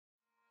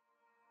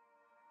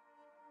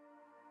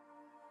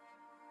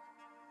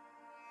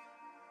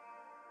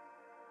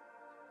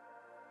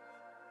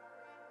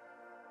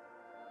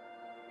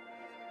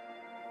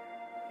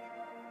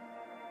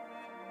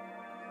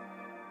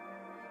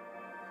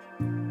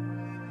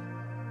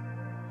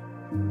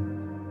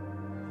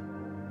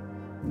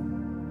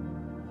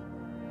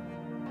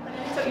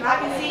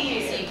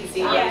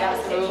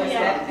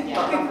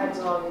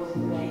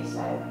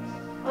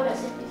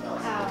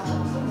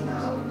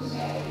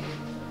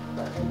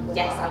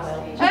Yes, I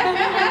will.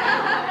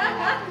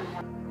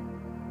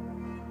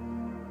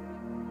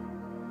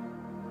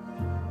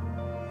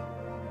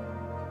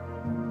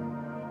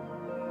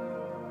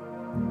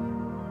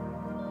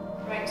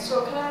 Right,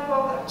 so can I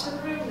go back to the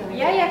room now?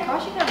 Yeah, of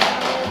course you can.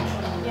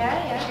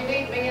 Yeah. Do you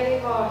need me any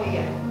more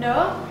here?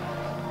 No?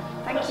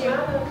 Thank you.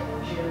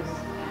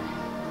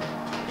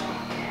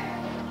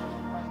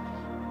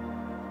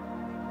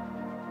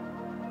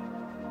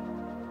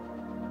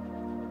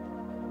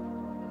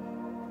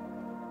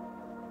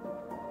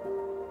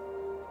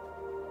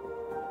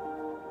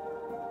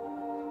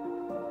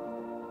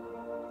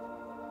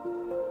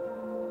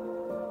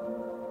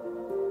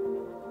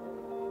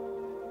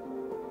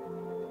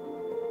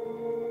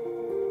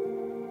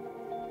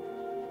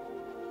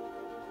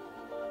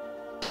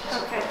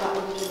 Okay, that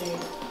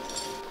underneath.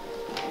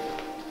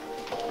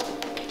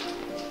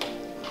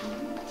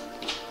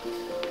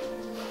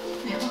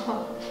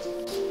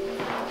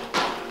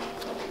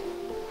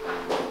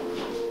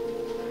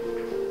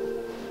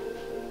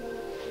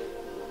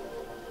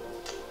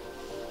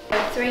 A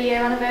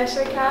 3-year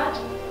anniversary card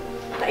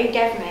that he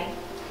gave me,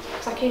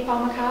 because I keep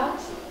all my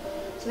cards.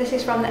 So this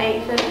is from the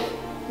 8th of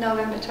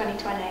November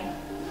 2020.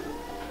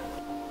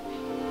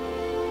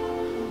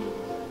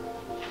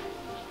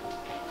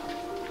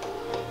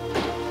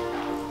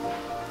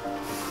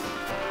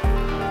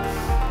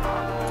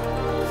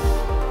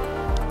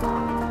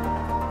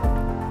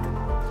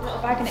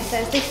 And it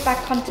says, this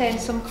bag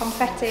contains some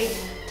confetti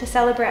to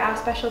celebrate our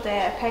special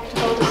day, a peg to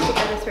hold us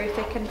together through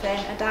thick and thin,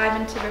 a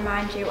diamond to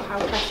remind you how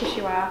precious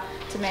you are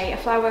to me, a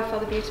flower for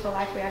the beautiful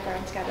life we are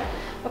growing together,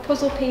 a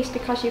puzzle piece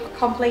because you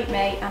complete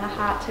me, and a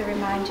heart to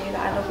remind you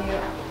that I love you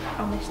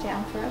on this day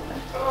and forever.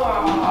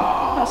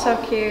 Aww. That's so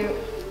cute.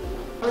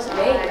 What's it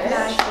made?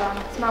 Nice one.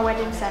 It's my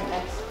wedding scent,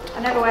 this. I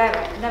never wear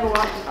it, never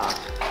worn it before.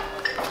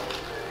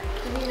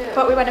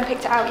 But we went and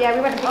picked it out. Yeah,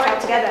 we went and picked it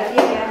out together.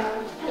 Yeah.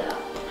 Hello,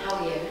 how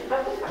are you?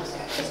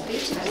 It's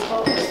beautiful.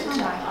 Oh my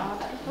god.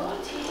 Well,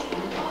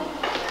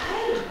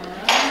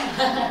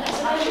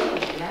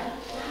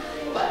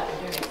 I've been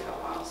doing it for a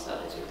while, so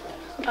it's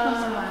Oh my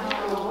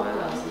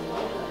god.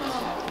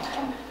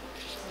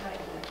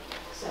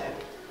 So,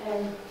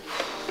 and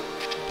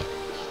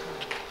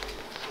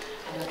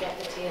I'll get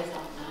the tears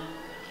off now.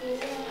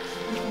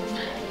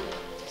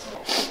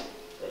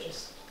 But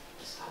just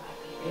I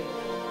like it.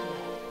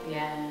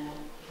 Yeah.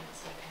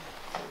 That's okay.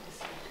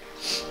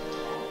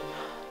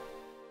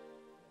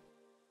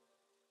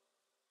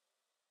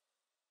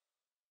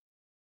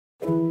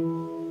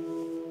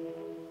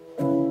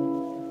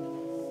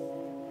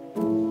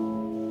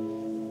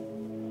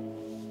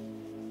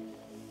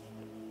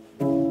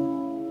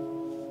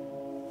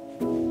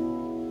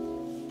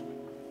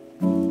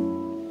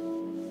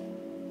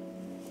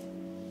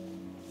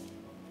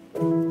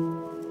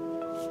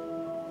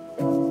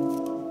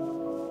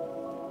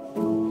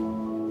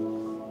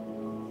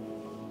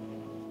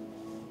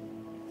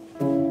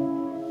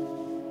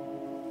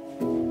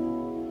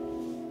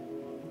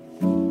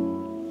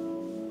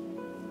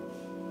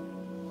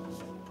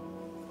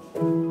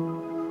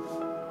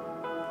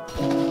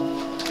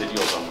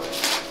 Video's on with.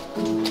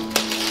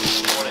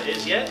 You know what it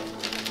is yet?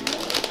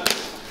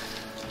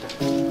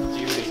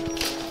 Judy.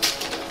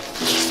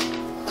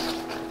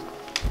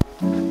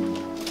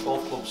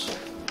 Both clubs.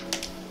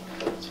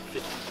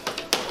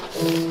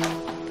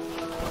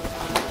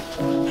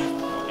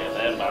 Okay,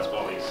 them bad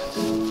boys.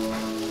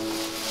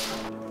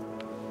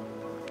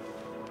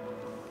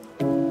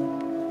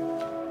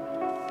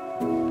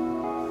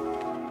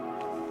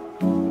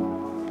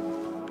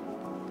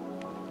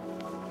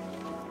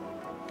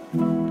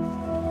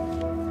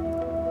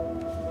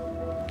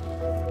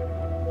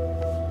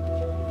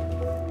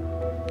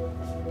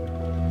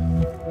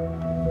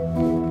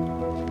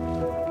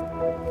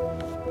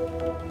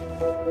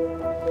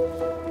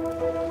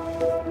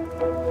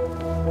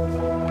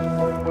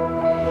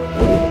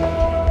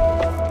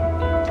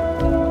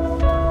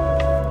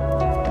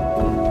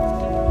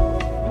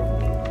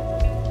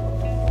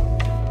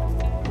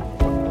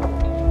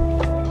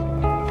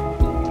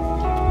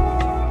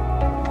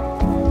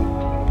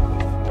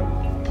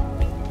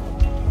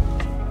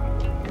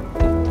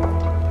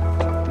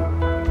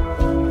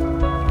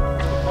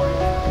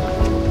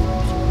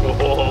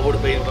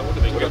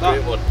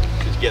 Great one.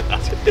 Just get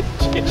that.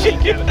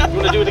 You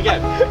want to do it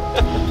again?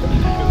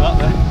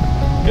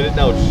 Get it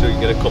now, just so you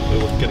can get a couple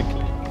of us, get it clean.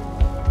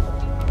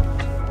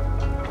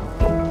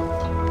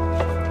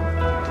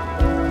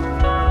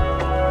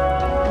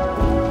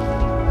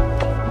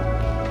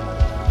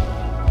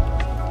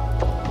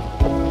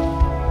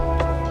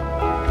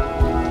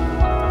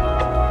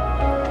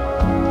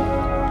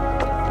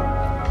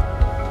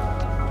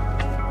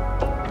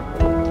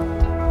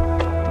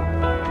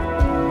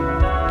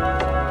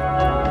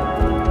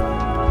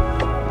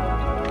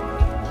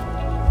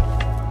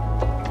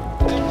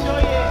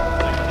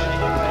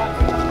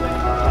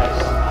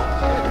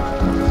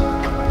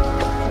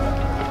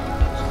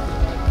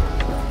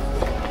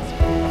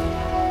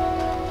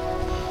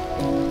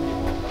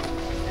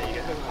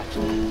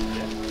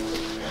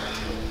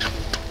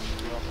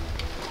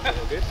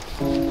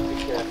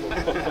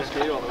 Just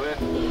get you all the way.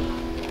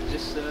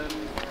 Just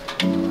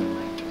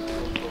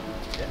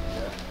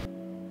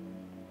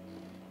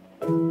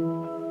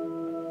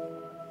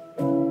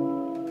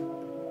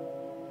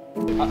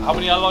How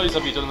many alloys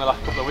have you done in the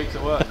last couple of weeks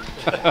at work?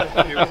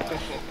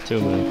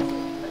 Too many.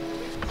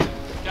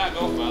 Can't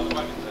go far, the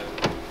wagon's there.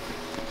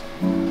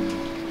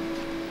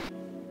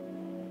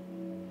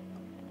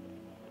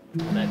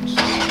 Next.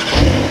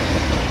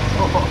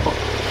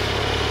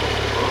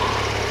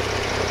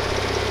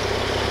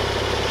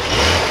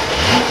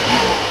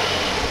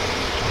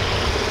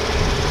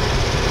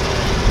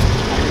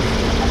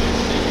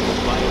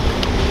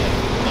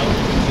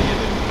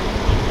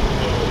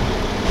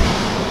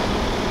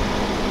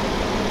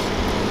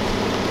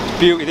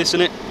 Beauty, this, isn't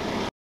it?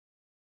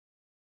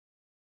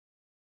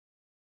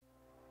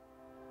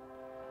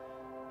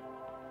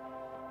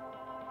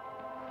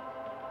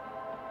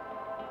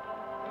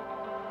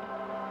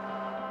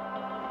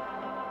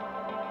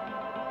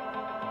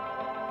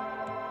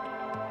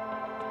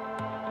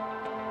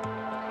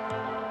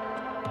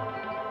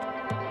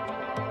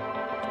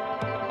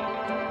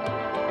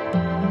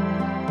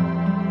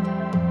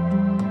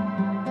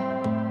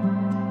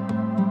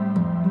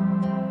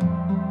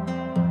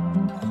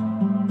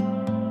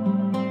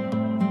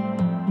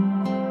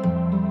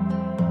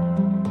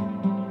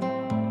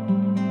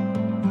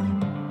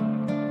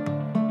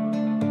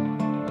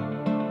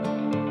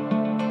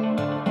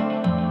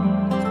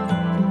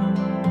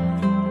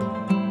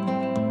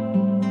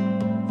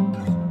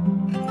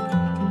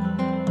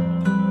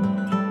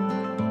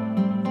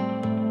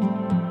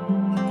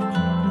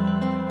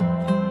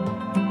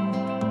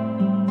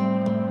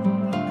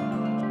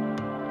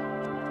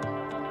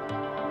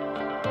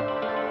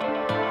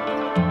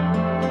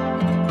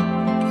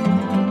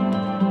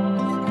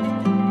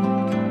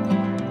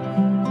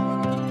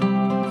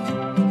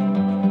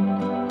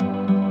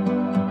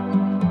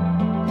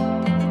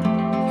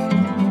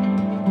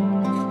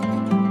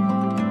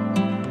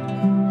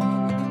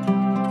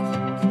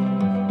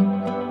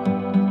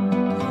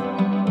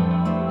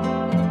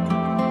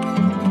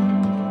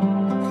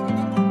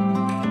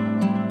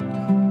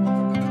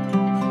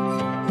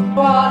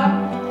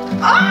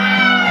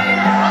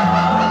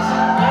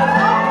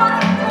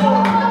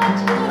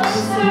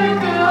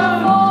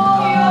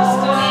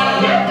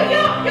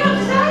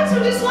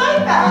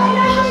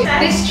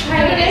 This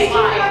train is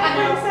like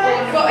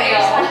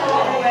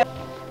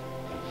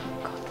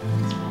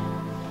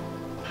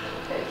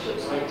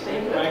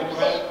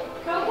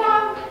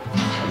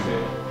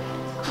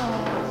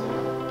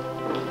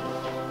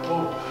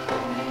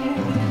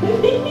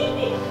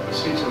I've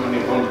seen so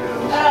many Bond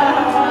girls.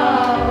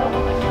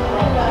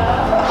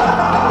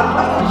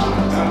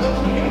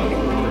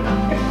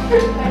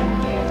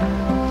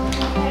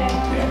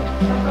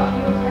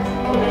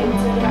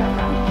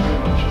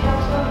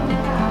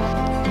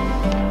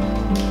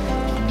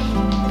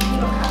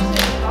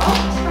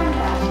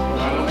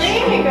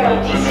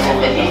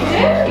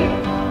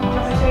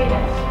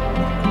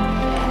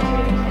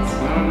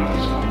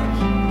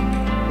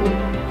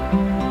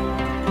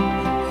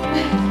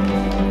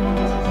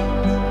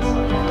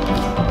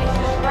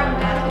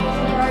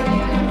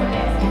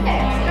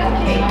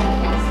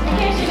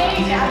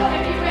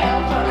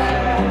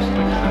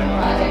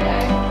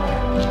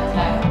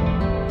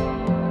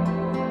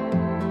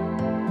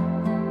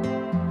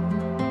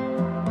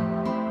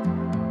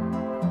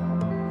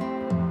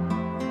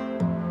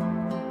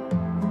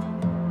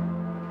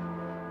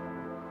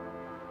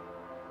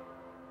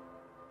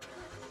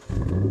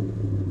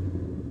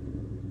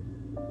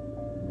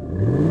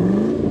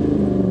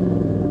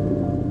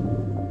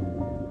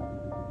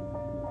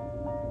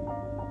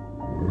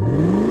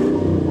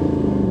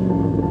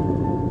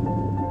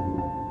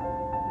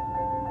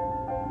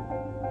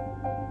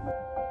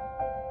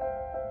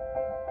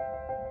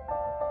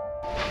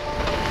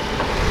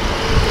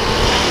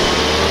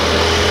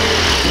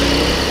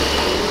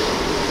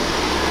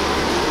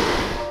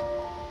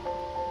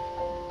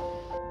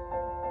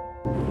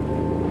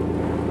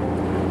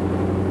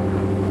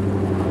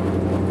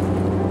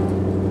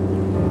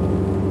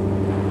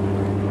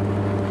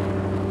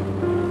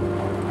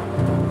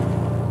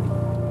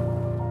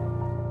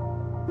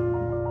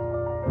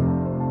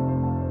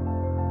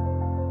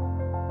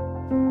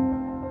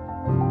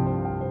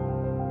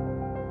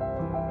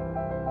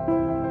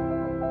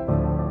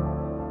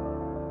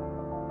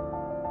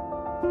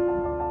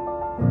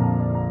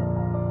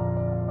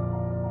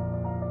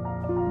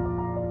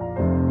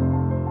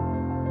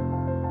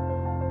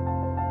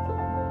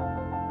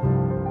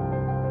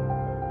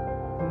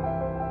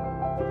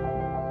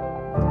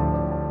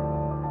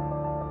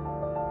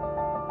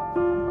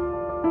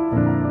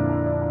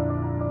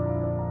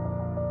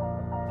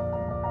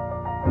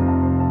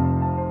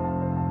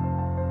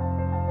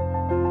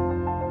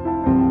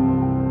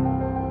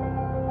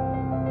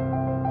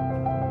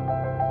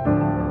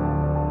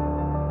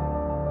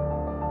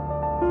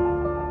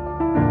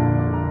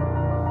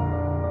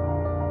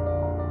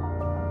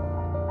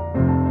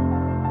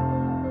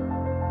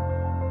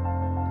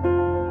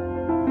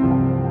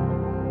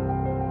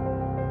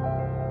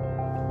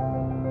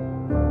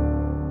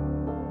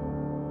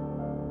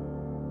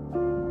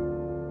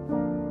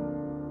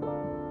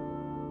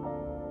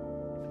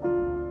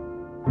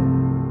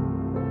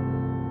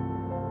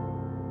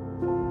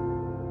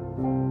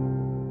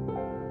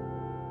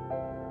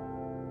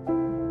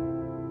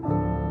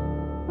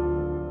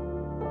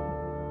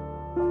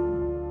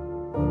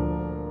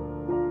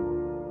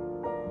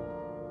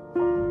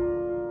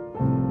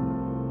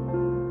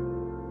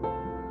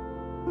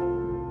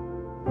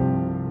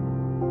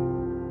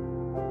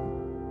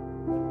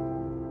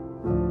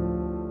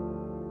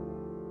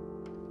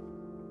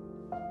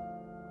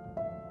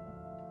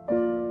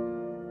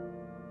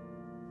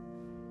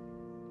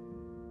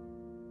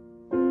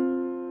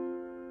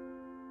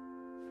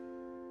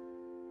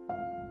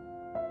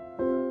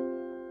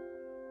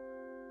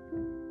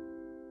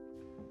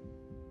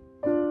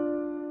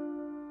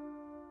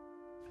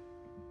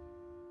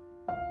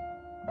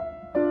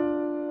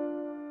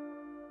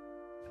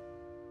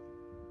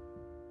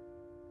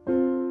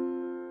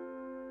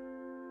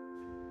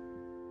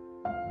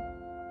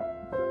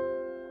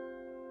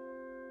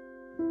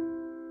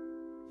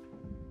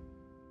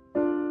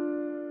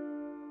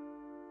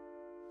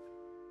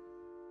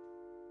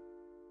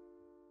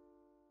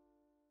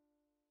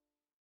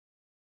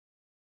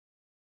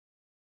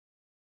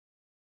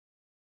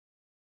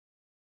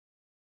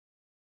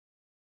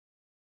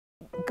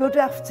 Good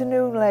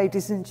afternoon,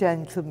 ladies and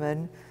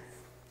gentlemen.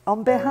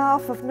 On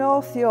behalf of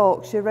North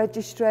Yorkshire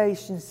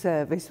Registration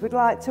Service, we'd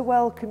like to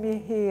welcome you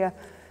here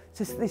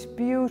to this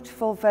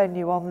beautiful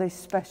venue on this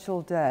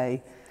special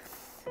day.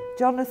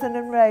 Jonathan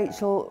and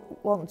Rachel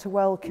want to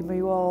welcome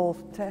you all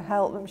to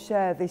help them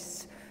share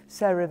this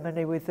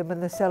ceremony with them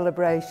and the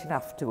celebration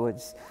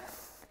afterwards.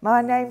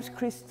 My name's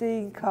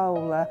Christine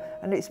Kohler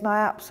and it's my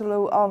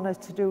absolute honour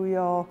to do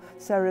your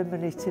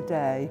ceremony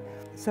today.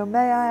 So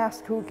may I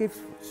ask who gives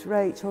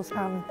Rachel's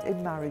hand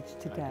in marriage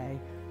today?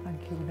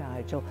 Thank you,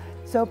 Nigel.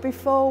 So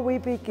before we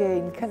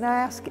begin, can I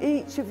ask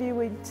each of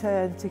you in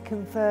turn to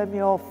confirm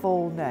your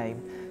full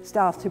name,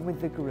 starting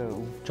with the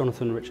groom?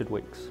 Jonathan Richard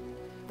Weeks.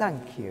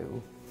 Thank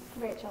you.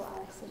 Rachel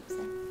Alice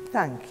Simpson.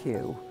 Thank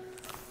you.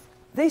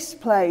 This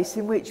place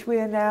in which we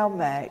are now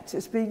met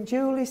has been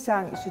duly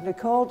sanctioned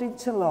according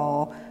to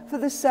law for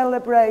the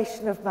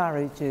celebration of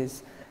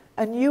marriages,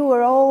 and you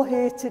are all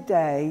here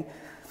today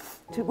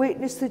to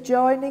witness the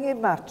joining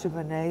in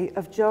matrimony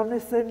of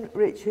Jonathan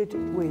Richard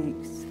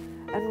Weeks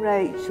and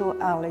Rachel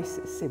Alice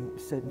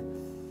Simpson.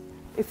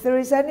 If there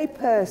is any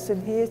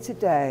person here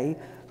today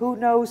who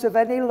knows of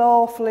any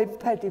lawful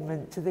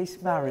impediment to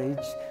this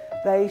marriage,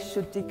 they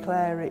should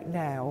declare it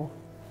now.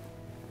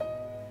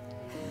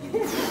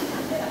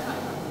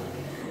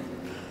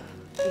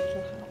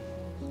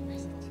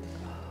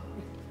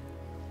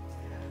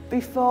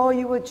 Before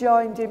you are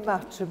joined in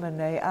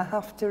matrimony, I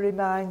have to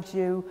remind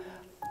you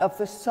of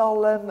the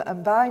solemn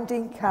and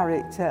binding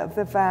character of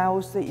the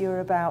vows that you're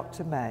about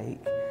to make.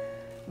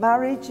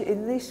 Marriage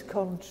in this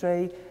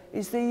country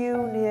is the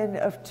union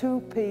of two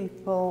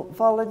people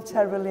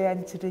voluntarily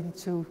entered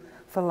into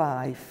for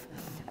life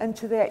and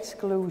to the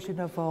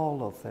exclusion of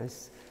all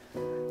others.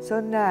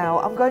 So now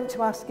I'm going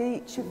to ask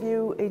each of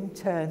you in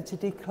turn to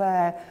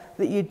declare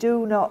that you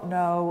do not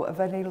know of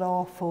any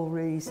lawful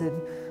reason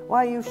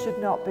why you should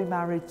not be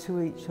married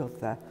to each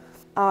other.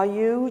 Are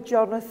you,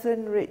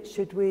 Jonathan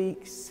Richard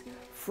Weeks,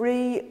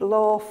 free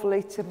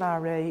lawfully to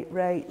marry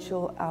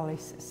Rachel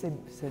Alice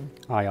Simpson?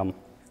 I am.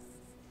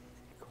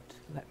 Good,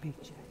 let me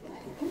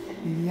check.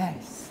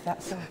 Yes,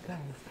 that's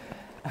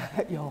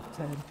okay. Your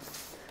turn.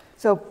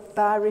 So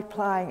by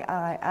replying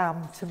I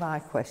am to my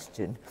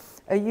question,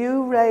 are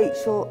you,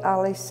 Rachel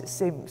Alice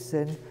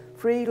Simpson,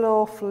 free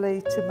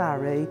lawfully to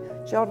marry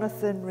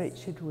Jonathan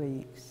Richard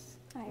Weeks?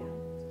 I am.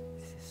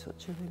 This is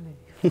such a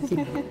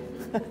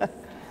relief.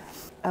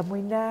 And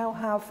we now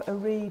have a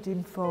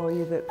reading for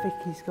you that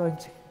Vicky's going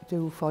to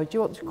do for you. Do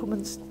you want to come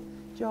and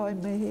join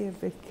me here,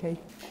 Vicky?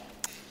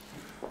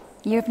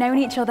 You have known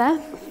each other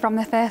from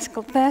the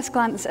first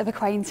glance of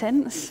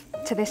acquaintance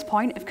to this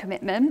point of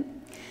commitment.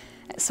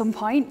 At some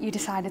point, you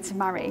decided to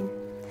marry.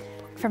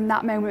 From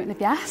that moment of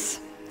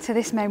yes to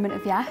this moment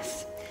of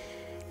yes,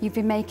 you've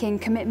been making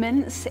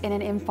commitments in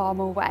an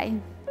informal way.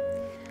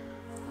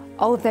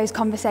 All of those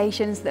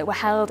conversations that were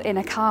held in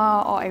a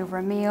car or over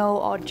a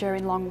meal or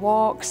during long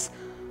walks,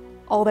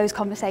 all those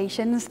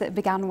conversations that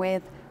began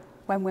with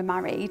when we're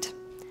married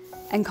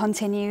and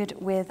continued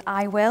with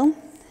I will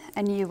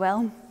and you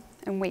will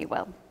and we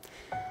will.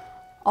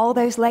 All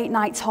those late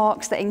night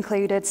talks that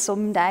included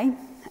someday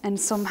and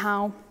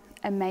somehow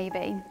and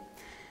maybe.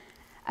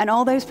 And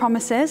all those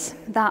promises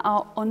that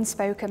are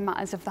unspoken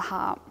matters of the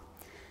heart.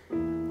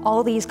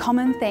 All these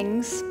common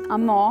things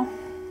and more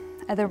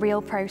are the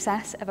real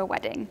process of a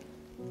wedding.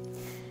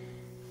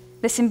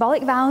 The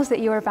symbolic vows that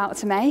you are about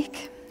to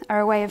make are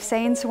a way of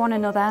saying to one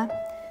another,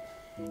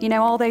 you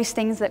know, all those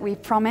things that we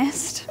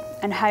promised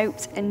and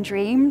hoped and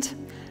dreamed,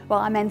 well,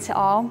 I meant it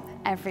all,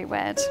 every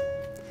word.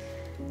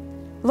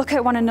 Look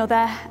at one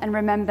another and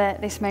remember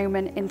this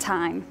moment in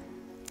time.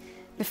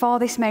 Before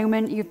this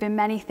moment, you've been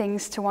many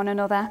things to one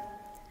another: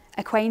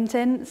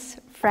 acquaintance,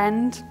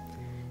 friend,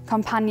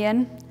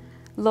 companion,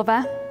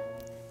 lover,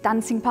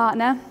 dancing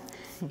partner,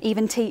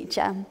 even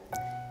teacher.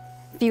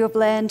 You have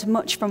learned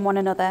much from one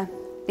another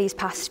these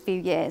past few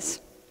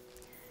years.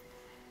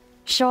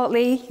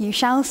 Shortly, you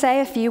shall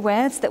say a few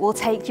words that will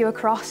take you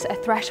across a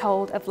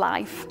threshold of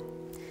life,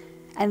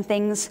 and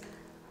things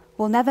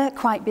will never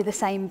quite be the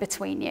same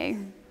between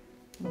you.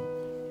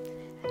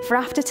 For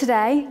after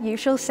today, you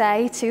shall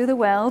say to the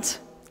world,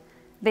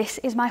 this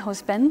is my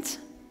husband,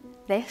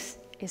 this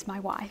is my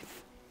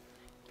wife.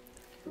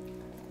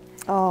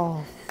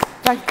 Oh,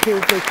 thank you,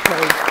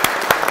 Vicky.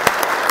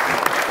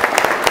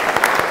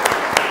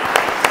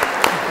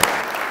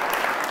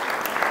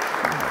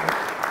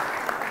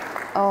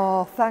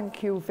 Oh,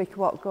 thank you, Vicky.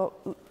 What got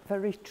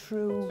very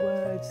true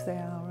words they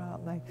are,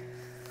 aren't they?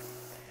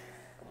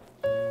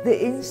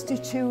 The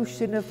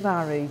institution of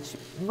marriage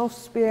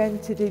must be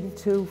entered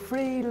into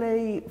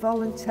freely,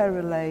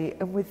 voluntarily,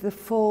 and with the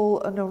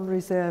full and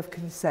unreserved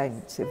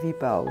consent of you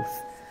both.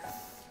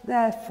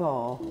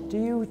 Therefore, do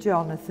you,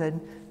 Jonathan,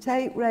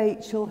 take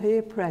Rachel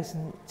here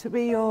present to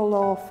be your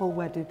lawful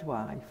wedded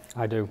wife?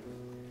 I do.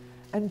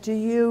 And do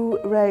you,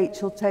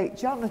 Rachel, take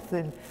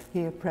Jonathan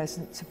here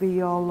present to be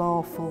your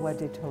lawful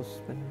wedded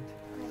husband?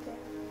 I do.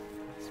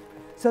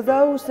 So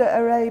those that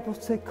are able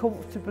to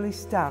comfortably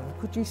stand,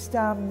 could you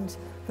stand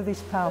for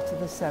this part of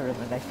the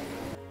ceremony?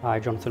 I,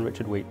 Jonathan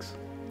Richard Weeks,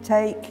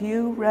 take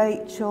you,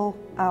 Rachel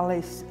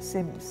Alice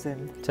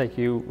Simpson, take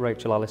you,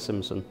 Rachel Alice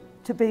Simpson,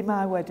 to be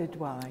my wedded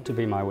wife. to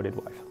be my wedded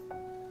wife.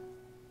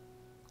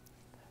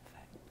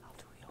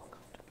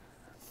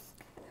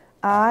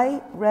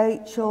 I,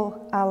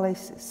 Rachel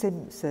Alice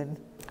Simpson,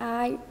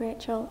 I,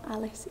 Rachel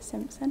Alice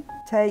Simpson,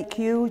 take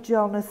you,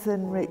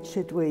 Jonathan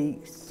Richard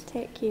Weeks,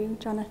 take you,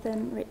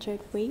 Jonathan Richard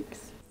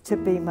Weeks, to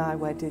be my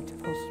wedded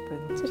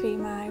husband. to be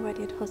my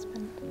wedded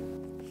husband.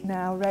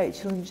 Now,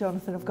 Rachel and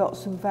Jonathan have got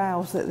some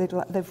vows that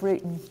they've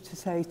written to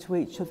say to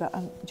each other.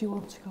 And do you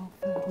want to go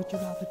first? Would you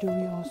rather do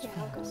yours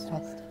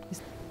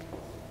first?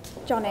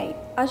 Johnny,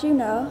 as you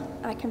know,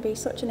 I can be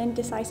such an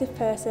indecisive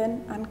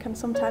person and can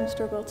sometimes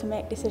struggle to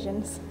make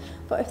decisions.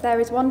 But if there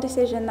is one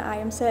decision that I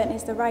am certain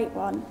is the right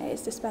one, it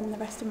is to spend the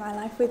rest of my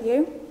life with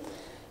you.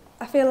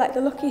 I feel like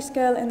the luckiest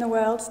girl in the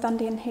world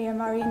standing here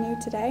marrying you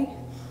today.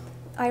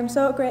 I am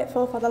so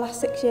grateful for the last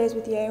 6 years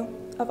with you,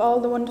 of all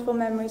the wonderful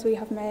memories we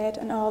have made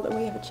and all that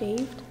we have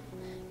achieved.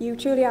 You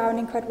truly are an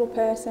incredible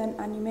person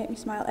and you make me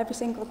smile every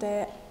single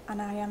day,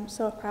 and I am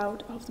so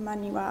proud of the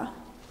man you are.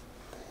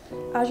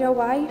 As your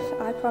wife,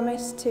 I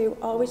promise to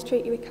always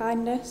treat you with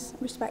kindness,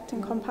 respect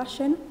and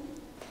compassion.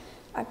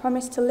 I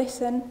promise to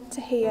listen,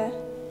 to hear,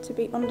 to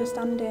be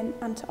understanding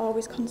and to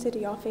always consider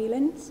your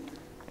feelings.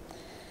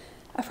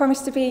 I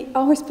promise to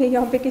always be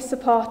your biggest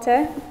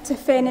supporter, to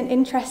feign an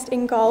interest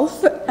in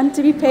golf and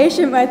to be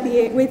patient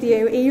with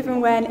you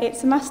even when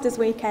it's a Masters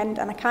weekend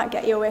and I can't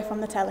get you away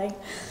from the telly.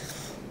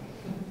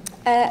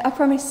 I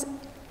promise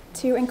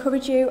to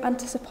encourage you and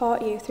to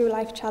support you through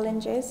life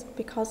challenges,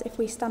 because if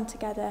we stand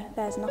together,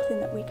 there's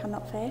nothing that we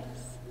cannot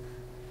face.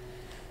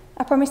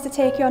 I promise to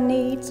take your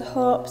needs,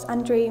 hopes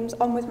and dreams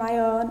on with my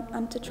own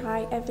and to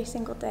try every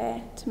single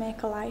day to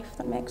make a life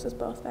that makes us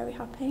both very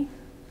happy.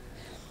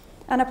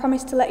 And I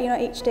promise to let you know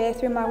each day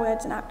through my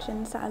words and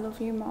actions that I love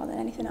you more than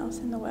anything else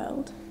in the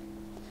world.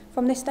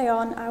 From this day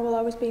on, I will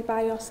always be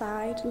by your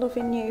side,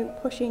 loving you,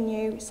 pushing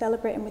you,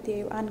 celebrating with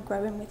you and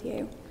growing with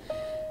you.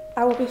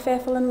 I will be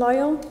faithful and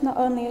loyal, not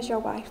only as your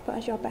wife, but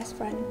as your best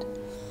friend.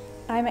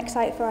 I am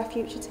excited for our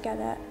future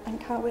together and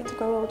can't wait to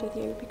grow old with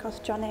you because,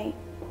 Johnny,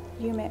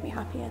 you make me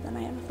happier than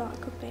I ever thought I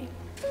could be.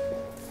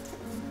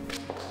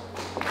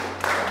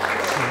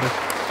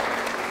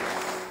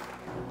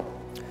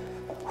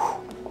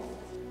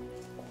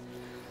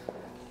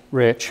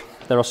 Rach,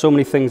 there are so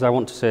many things I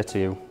want to say to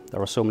you.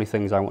 There are so many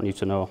things I want you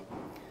to know.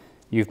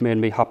 You've made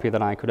me happier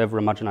than I could ever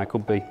imagine I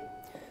could be.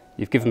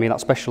 You've given me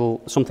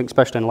something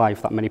special in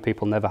life that many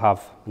people never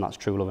have, and that's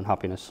true love and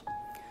happiness.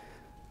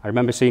 I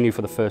remember seeing you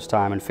for the first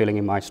time and feeling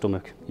in my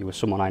stomach you were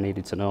someone I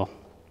needed to know.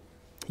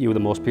 You were the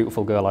most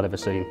beautiful girl I'd ever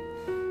seen.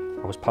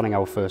 I was planning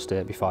our first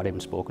date before I'd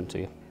even spoken to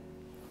you.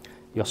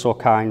 You're so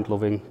kind,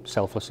 loving,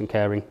 selfless and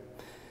caring.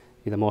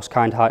 You're the most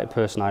kind-hearted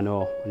person I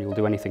know, and you'll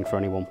do anything for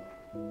anyone.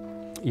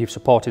 You've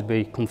supported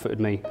me, comforted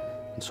me,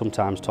 and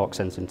sometimes talked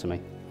sense into me.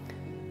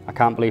 I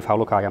can't believe how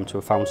lucky I am to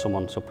have found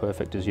someone so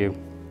perfect as you.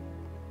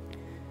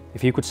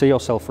 If you could see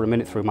yourself for a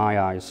minute through my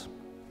eyes,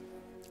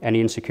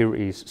 any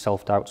insecurities,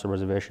 self-doubts or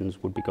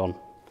reservations would be gone.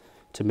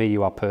 To me,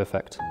 you are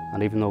perfect,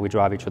 and even though we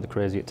drive each other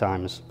crazy at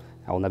times,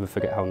 I will never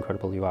forget how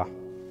incredible you are.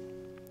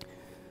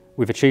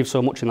 We've achieved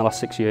so much in the last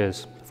 6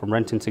 years, from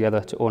renting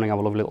together to owning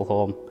our lovely little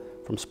home,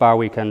 from spa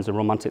weekends and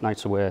romantic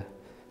nights away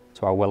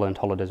to our well-earned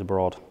holidays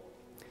abroad.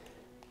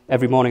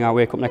 Every morning I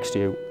wake up next to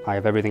you, I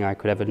have everything I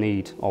could ever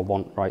need or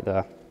want right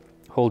there.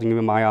 Holding you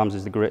in my arms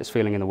is the greatest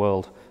feeling in the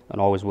world and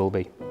always will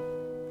be.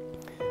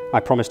 I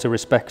promise to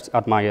respect,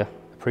 admire,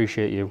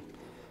 appreciate you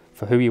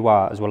for who you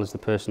are as well as the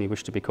person you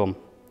wish to become.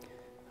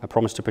 I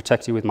promise to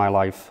protect you with my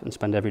life and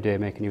spend every day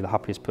making you the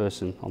happiest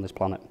person on this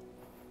planet.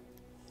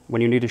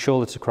 When you need a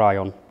shoulder to cry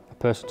on, a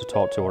person to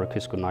talk to or a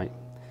kiss goodnight,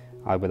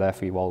 I'll be there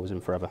for you always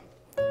and forever.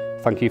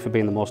 Thank you for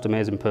being the most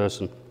amazing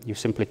person. You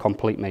simply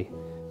complete me,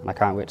 and I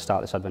can't wait to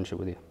start this adventure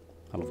with you.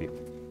 I love you.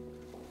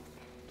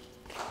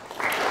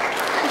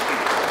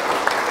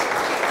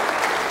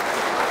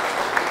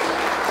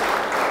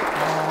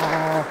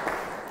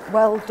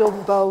 Well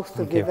done, both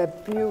of you. you. They're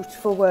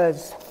beautiful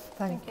words.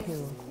 Thank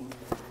you.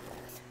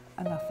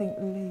 And I think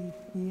Lee,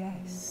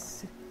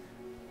 yes,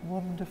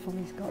 wonderful.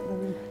 He's got the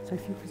ring. So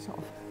if you could sort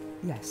of,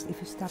 yes, if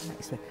you stand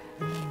next to it,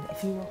 and then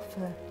if you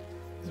offer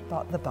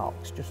the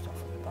box, just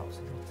offer the box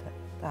and you'll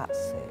take.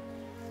 That's it.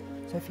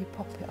 So if you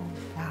pop it on,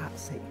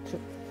 that's it.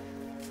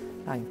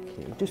 Thank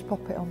you. Just pop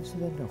it onto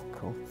the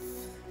knuckle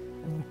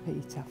and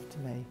repeat after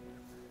me.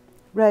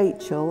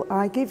 Rachel,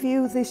 I give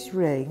you this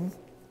ring.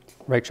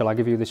 Rachel, I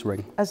give you this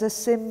ring. As a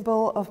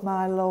symbol of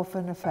my love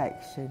and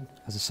affection.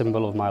 As a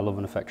symbol of my love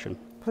and affection.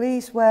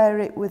 Please wear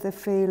it with a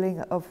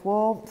feeling of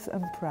warmth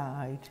and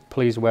pride.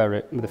 Please wear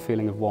it with a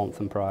feeling of warmth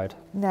and pride.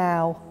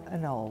 Now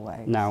and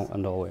always. Now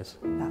and always.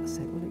 That's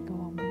it. Will it go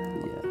on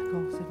without? Yeah. Of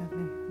course,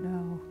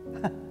 no.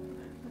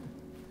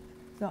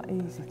 It's not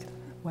easy to.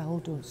 Well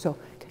done. So,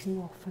 can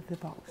you offer the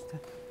box to?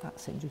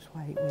 That's it. Just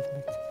wait with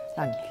me.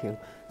 Thank you.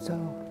 So,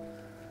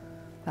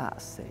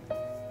 that's it.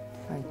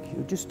 Thank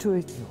you. Just to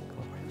it.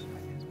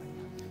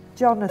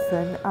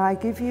 Jonathan, I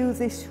give you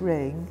this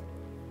ring.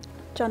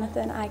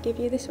 Jonathan, I give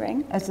you this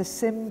ring as a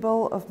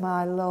symbol of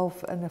my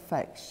love and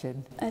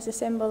affection. as a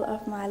symbol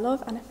of my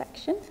love and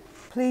affection.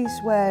 Please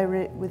wear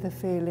it with a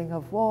feeling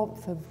of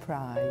warmth and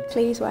pride.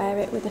 Please wear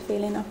it with a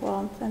feeling of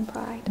warmth and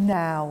pride.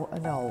 Now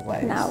and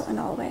always. Now and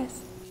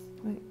always.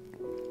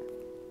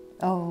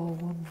 Oh,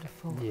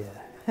 wonderful.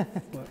 Yeah.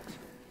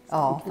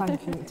 Oh,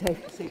 thank you.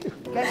 Take a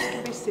seat. Guests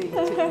can be seated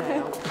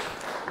now.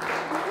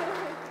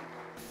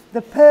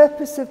 The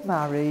purpose of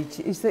marriage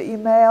is that you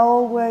may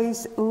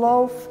always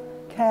love,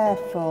 care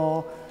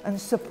for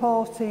and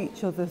support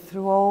each other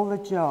through all the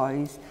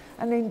joys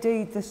and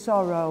indeed the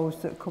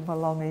sorrows that come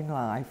along in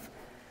life,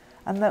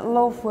 and that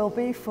love will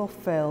be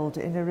fulfilled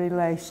in a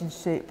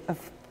relationship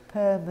of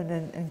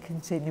permanent and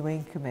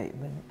continuing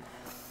commitment.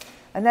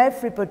 And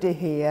everybody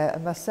here,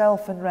 and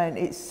myself and Ren,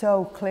 it's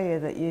so clear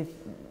that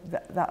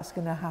that's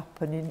going to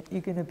happen.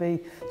 You're going to be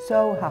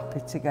so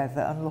happy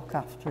together and look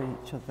after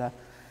each other.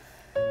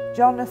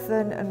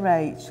 Jonathan and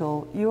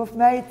Rachel, you have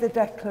made the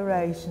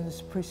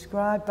declarations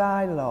prescribed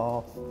by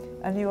law,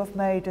 and you have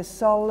made a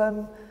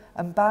solemn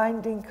and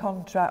binding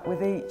contract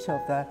with each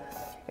other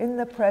in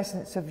the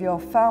presence of your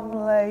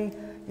family,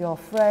 your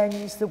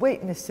friends, the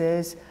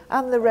witnesses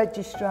and the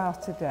registrar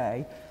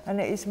today. And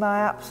it is my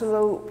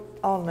absolute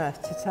honour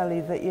to tell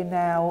you that you're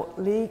now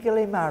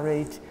legally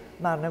married,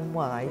 man and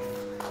wife.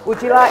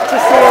 Would you like to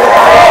see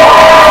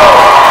the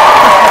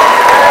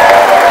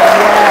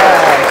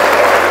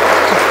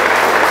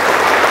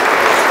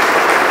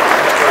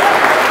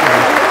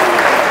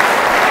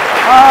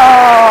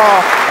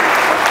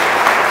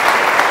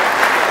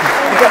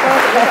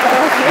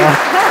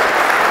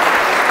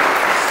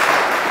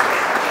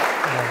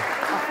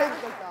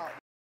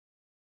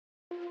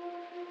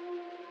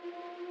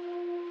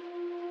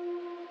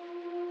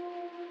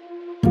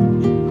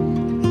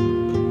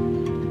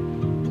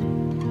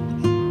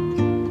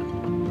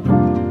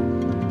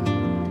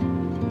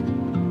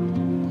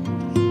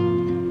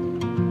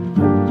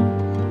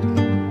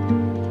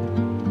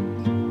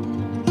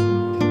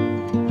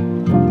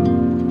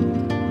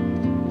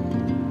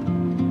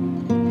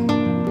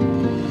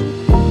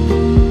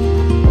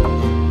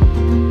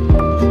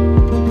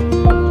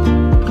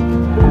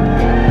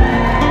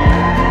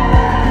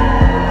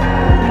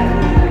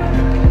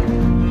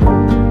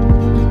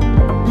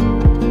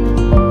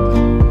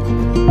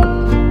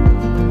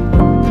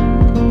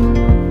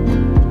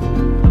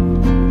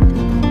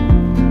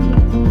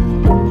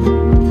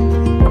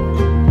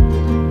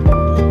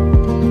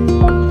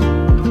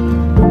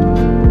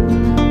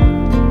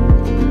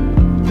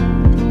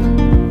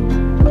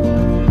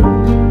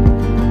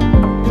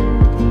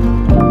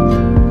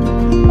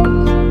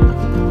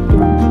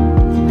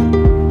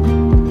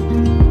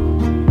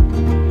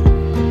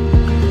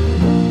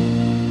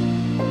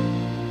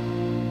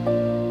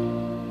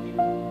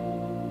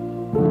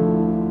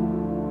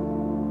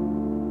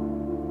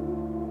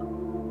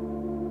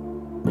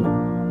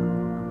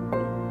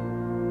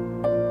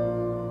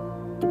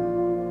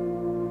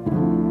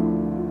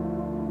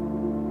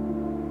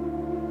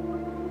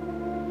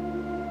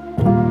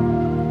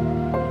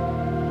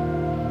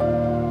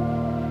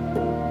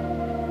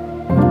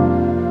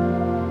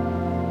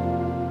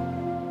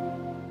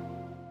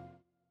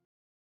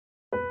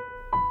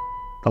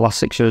The last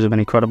 6 years have been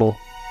incredible,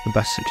 the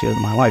best 6 years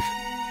of my life.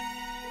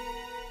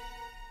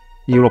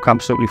 You look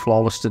absolutely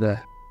flawless today,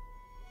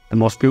 the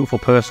most beautiful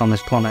person on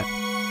this planet.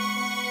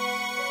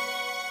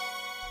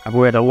 I've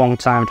waited a long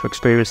time to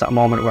experience that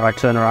moment where I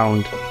turn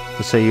around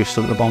and see you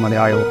stood at the bottom of the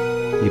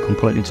aisle. You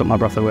completely took my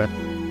breath away.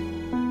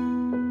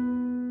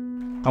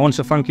 I want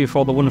to thank you for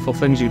all the wonderful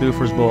things you do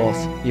for us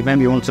both. You made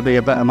me want to be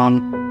a better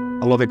man,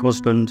 a loving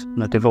husband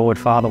and a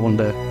devoted father one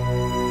day.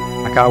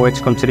 I can't wait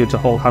to continue to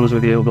hold hands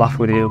with you, laugh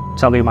with you,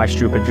 tell you my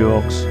stupid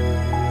jokes,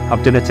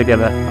 have dinner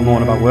together and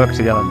moan about work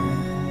together.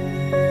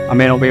 I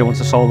may not be able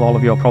to solve all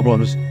of your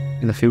problems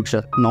in the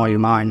future, nor you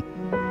mine,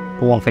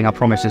 but one thing I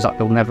promise is that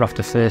you'll never have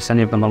to face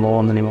any of them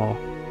alone anymore.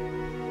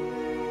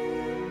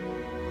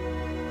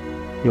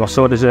 You are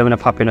so deserving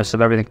of happiness,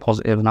 of everything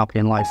positive and happy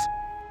in life.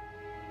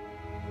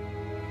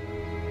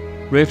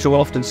 Rachel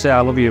will often say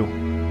I love you,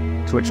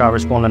 to which I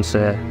respond and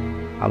say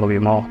I love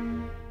you more.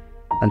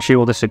 And she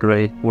will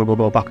disagree, we will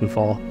go back and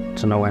forth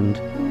to no end.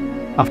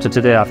 After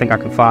today I think I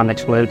can finally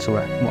explain to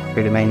her what I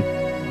really mean.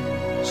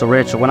 So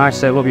Rachel, when I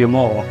say I love you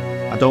more,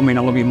 I don't mean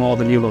I love you more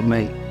than you love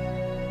me.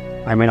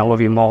 I mean I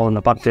love you more than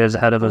the bad days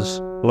ahead of us.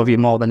 I love you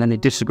more than any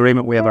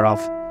disagreement we ever have.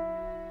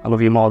 I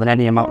love you more than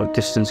any amount of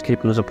distance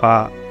keeping us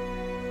apart.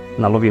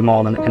 And I love you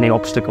more than any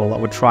obstacle that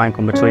would try and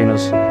come between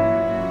us.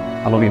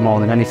 I love you more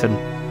than anything.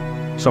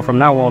 So from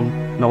now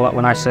on, know that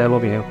when I say I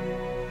love you,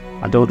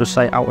 I don't just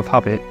say it out of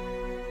habit.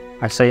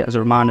 I say it as a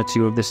reminder to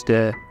you of this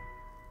day,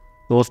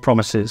 those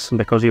promises, and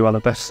because you are the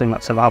best thing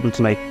that's ever happened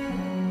to me.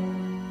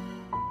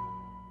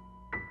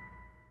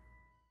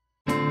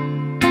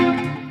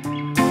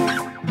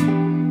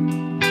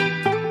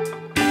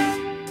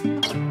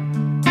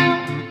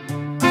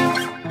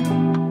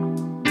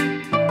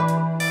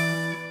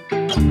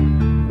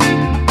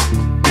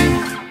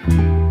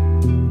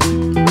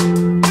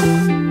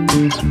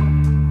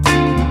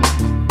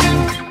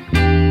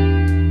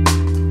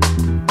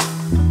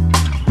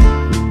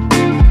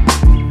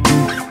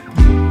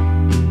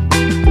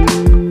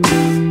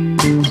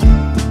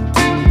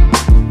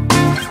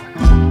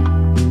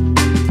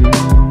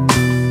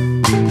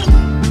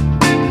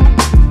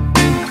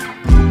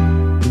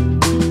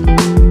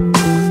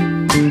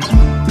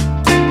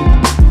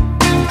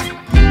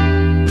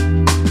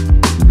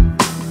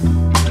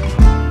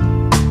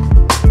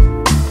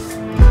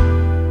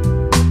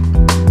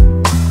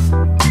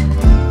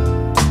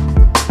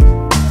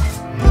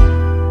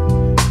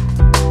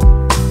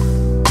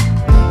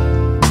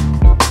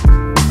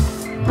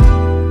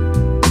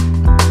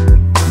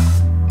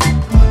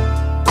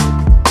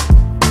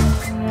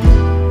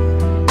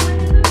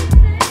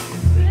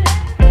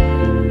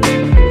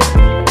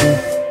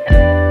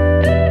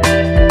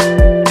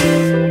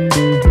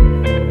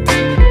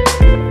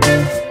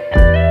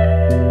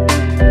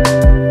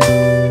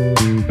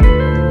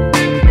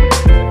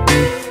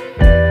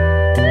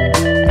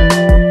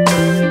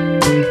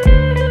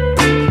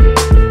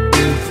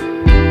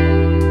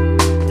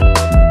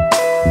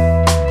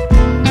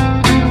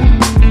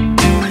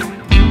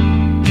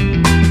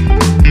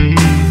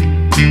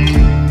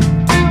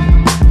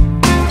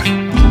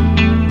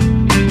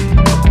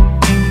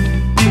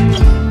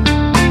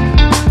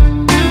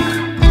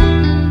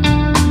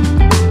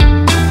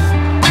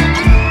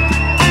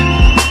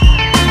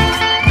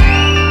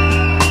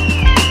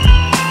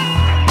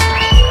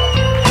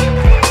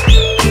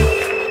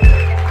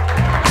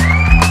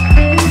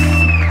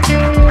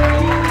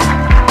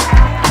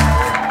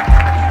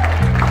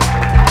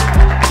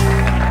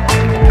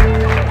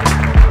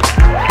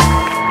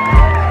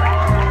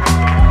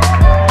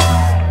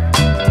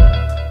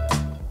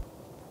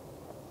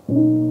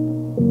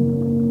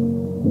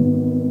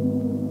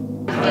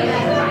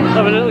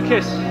 have a little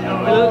kiss. A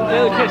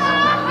little kiss.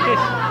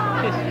 Kiss.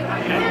 Kiss.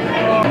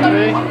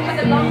 Ready?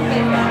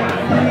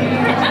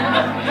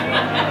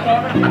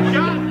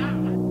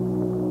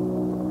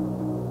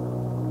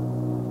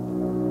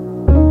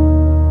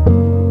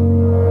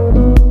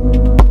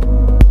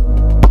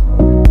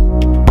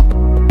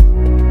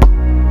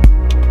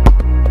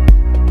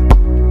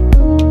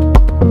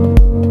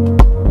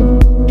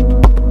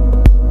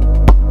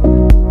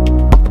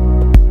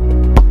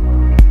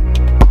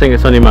 Thing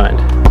that's on your mind?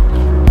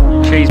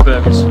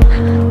 Cheeseburgers.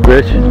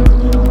 Rich?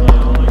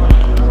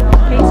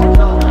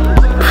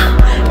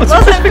 It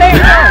wasn't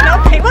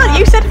food. Well,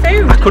 you said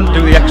food. I couldn't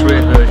do the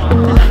X-rated version.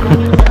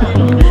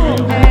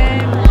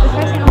 The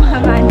first thing on my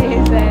mind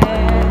is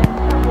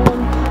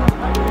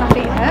my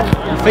feet hurt.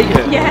 Your feet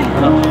hurt? Yeah.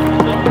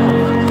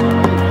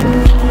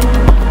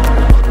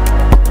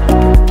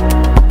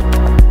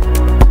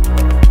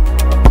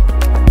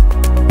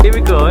 Here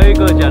we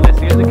go, Janice.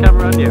 Get the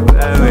camera on you.